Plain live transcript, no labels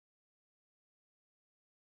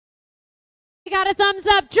got a thumbs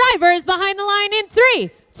up. Drivers behind the line in 3,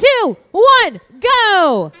 2, 1,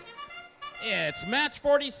 go! It's match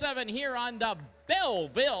 47 here on the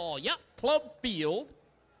Belleville Yacht Club field.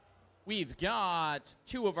 We've got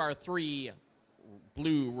 2 of our 3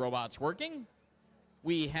 blue robots working.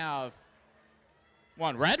 We have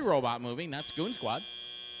 1 red robot moving, that's Goon Squad.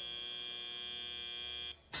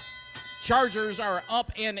 Chargers are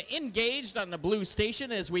up and engaged on the blue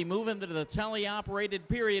station as we move into the tele-operated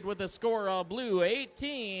period with a score of blue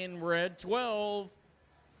 18, red 12.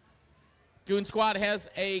 Goon Squad has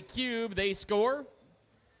a cube. They score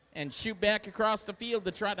and shoot back across the field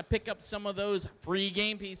to try to pick up some of those free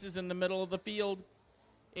game pieces in the middle of the field.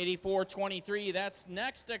 84-23, that's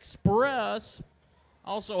Next Express.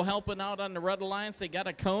 Also helping out on the Red Alliance. They got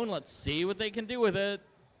a cone. Let's see what they can do with it.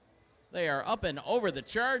 They are up and over the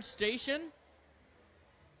charge station.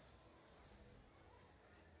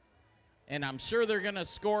 And I'm sure they're going to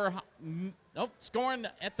score. Nope, scoring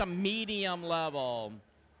at the medium level.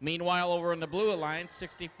 Meanwhile, over in the Blue Alliance,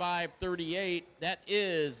 65-38, that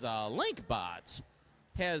is LinkBots.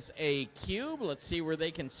 Has a cube. Let's see where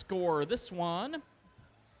they can score this one.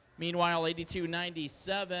 Meanwhile,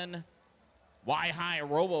 82-97, Y-High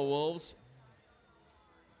Robo-Wolves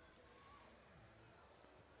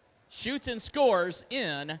shoots and scores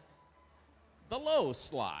in the low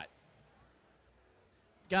slot.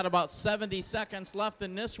 Got about 70 seconds left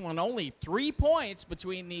in this one. Only 3 points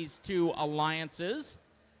between these 2 alliances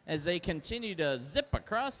as they continue to zip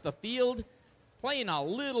across the field, playing a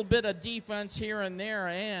little bit of defense here and there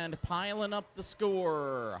and piling up the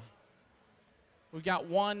score. We've got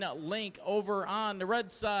 1 link over on the red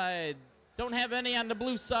side. Don't have any on the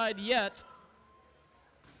blue side yet.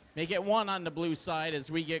 Make it 1 on the blue side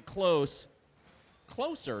as we get closer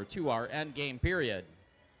to our end game period.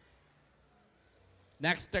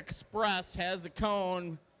 Next Express has a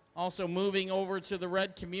cone, also moving over to the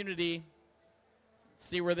red community.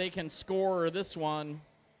 See where they can score this one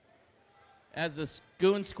as the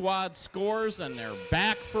Goon Squad scores and they're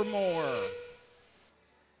back for more.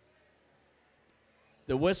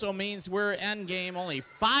 The whistle means we're end game. Only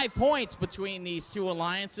 5 points between these 2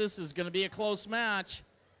 alliances. This is going to be a close match.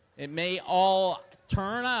 It may all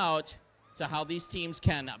turn out to how these teams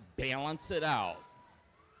can balance it out.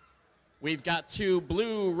 We've got 2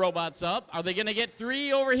 blue robots up. Are they going to get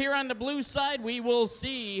 3 over here on the blue side? We will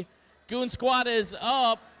see. Goon Squad is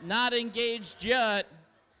up, not engaged yet.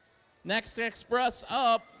 Next Express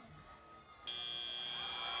up.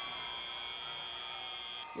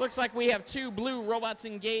 Looks like we have 2 blue robots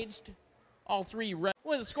engaged. All 3 red.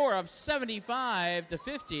 With a score of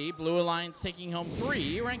 75-50, Blue Alliance taking home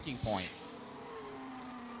 3 ranking points.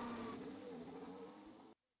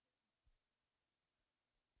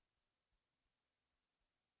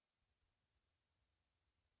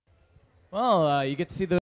 Well, you get to see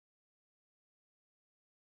the